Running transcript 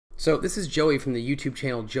So this is Joey from the YouTube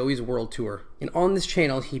channel Joey's World Tour. And on this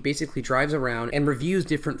channel, he basically drives around and reviews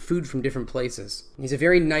different food from different places. He's a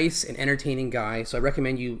very nice and entertaining guy, so I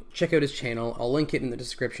recommend you check out his channel. I'll link it in the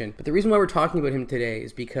description. But the reason why we're talking about him today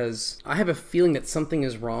is because I have a feeling that something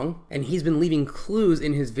is wrong, and he's been leaving clues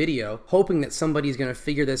in his video, hoping that somebody's gonna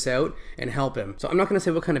figure this out and help him. So I'm not gonna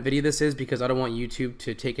say what kind of video this is because I don't want YouTube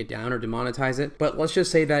to take it down or demonetize it, but let's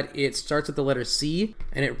just say that it starts with the letter C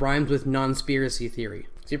and it rhymes with non-spiracy theory.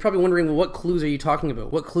 So you're probably wondering, well, what clues are you talking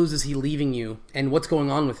about? What clues is he leaving you, and what's going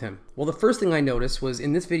on with him? Well, the first thing I noticed was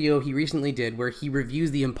in this video he recently did where he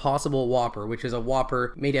reviews the Impossible Whopper, which is a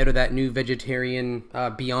Whopper made out of that new vegetarian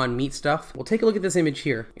Beyond Meat stuff. Well, take a look at this image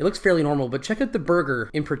here. It looks fairly normal, but check out the burger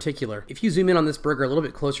in particular. If you zoom in on this burger a little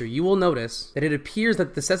bit closer, you will notice that it appears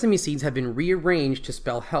that the sesame seeds have been rearranged to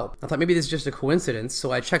spell help. I thought maybe this is just a coincidence,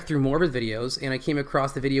 so I checked through more of his videos, and I came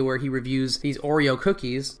across the video where he reviews these Oreo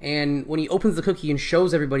cookies, and when he opens the cookie and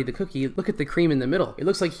shows everybody the cookie, look at the cream in the middle. It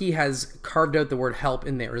looks like he has carved out the word help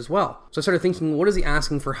in there as well. So I started thinking, what is he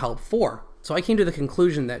asking for help for? So I came to the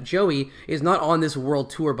conclusion that Joey is not on this world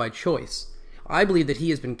tour by choice. I believe that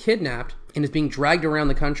he has been kidnapped and is being dragged around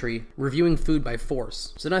the country reviewing food by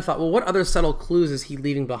force. So then I thought, well, what other subtle clues is he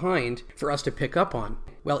leaving behind for us to pick up on?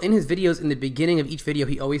 Well, in his videos, in the beginning of each video,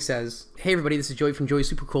 he always says, "Hey everybody, this is Joey from Joey's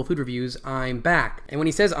Super Cool Food Reviews, I'm back." And when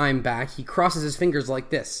he says I'm back, he crosses his fingers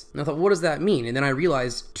like this. And I thought, what does that mean? And then I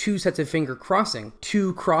realized two sets of finger crossing,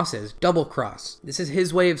 two crosses, double cross. This is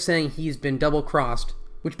his way of saying he's been double crossed,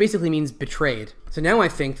 which basically means betrayed. So now I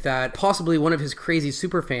think that possibly one of his crazy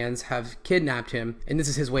super fans have kidnapped him, and this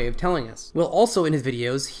is his way of telling us. Well, also in his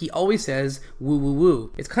videos, he always says woo woo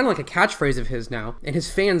woo. It's kind of like a catchphrase of his now, and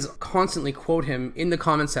his fans constantly quote him in the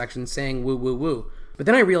comment section saying woo woo woo. But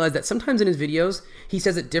then I realized that sometimes in his videos, he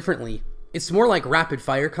says it differently. It's more like rapid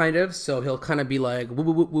fire kind of, so he'll kind of be like woo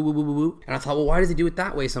woo woo woo woo woo woo. And I thought, well, why does he do it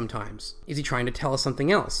that way sometimes? Is he trying to tell us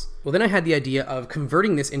something else? Well, then I had the idea of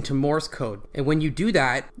converting this into Morse code. And when you do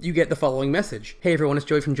that, you get the following message. Hey everyone, it's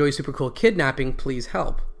Joey from Joey's Super Cool Kidnapping, please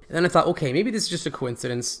help. And then I thought, okay, maybe this is just a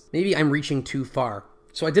coincidence. Maybe I'm reaching too far.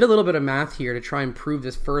 So I did a little bit of math here to try and prove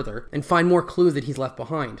this further and find more clues that he's left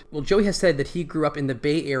behind. Well, Joey has said that he grew up in the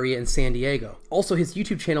Bay Area in San Diego. Also, his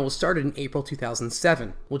YouTube channel was started in April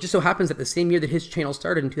 2007. Well, it just so happens that the same year that his channel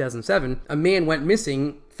started in 2007, a man went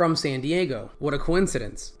missing from San Diego. What a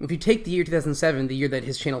coincidence. If you take the year 2007, the year that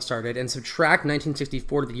his channel started, and subtract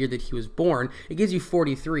 1964 to the year that he was born, it gives you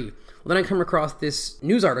 43. Well, then I come across this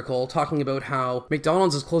news article talking about how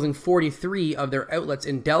McDonald's is closing 43 of their outlets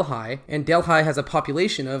in Delhi, and Delhi has a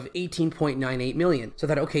population of 18.98 million. So I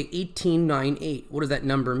thought, okay, 1898, what does that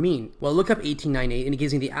number mean? Well, look up 1898, and it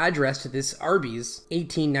gives me the address to this Arby's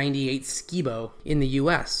 1898 Skibo in the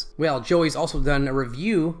US. Well, Joey's also done a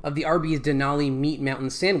review of the Arby's Denali Meat Mountain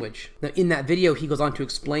sandwich. Now, in that video, he goes on to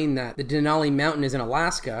explain that the Denali Mountain is in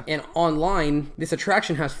Alaska, and online, this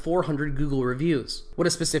attraction has 400 Google reviews. What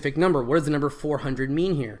a specific number. What does the number 400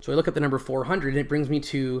 mean here? So I look up the number 400 and it brings me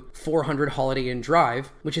to 400 Holiday Inn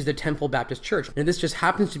Drive, which is the Temple Baptist Church. And this just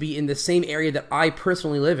happens to be in the same area that I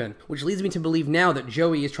personally live in, which leads me to believe now that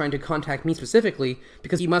Joey is trying to contact me specifically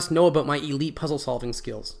because he must know about my elite puzzle solving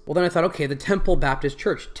skills. Well, then I thought, okay, the Temple Baptist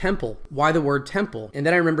Church, Temple. Why the word Temple? And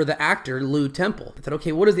then I remember the actor Lou Temple. I thought,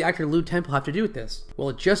 okay, what does the actor Lou Temple have to do with this? Well,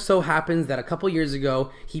 it just so happens that a couple years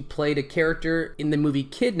ago, he played a character in the movie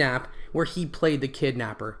Kidnap where he played the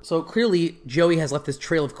kidnapper. So clearly, Joey has left this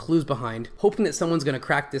trail of clues behind, hoping that someone's gonna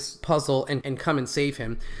crack this puzzle and come and save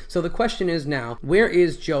him. So the question is now, where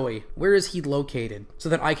is Joey? Where is he located so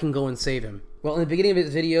that I can go and save him? Well, in the beginning of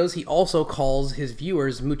his videos, he also calls his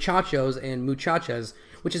viewers muchachos and muchachas,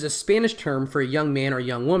 which is a Spanish term for a young man or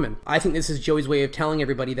young woman. I think this is Joey's way of telling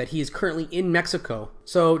everybody that he is currently in Mexico.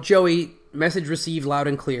 So Joey, message received loud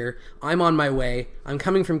and clear. I'm on my way. I'm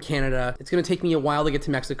coming from Canada. It's gonna take me a while to get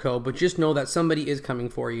to Mexico, but just know that somebody is coming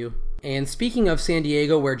for you. And speaking of San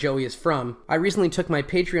Diego, where Joey is from, I recently took my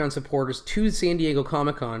Patreon supporters to San Diego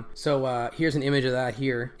Comic-Con. So here's an image of that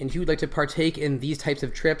here. And if you would like to partake in these types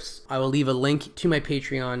of trips, I will leave a link to my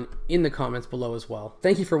Patreon in the comments below as well.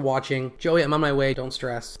 Thank you for watching. Joey, I'm on my way, don't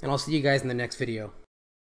stress. And I'll see you guys in the next video.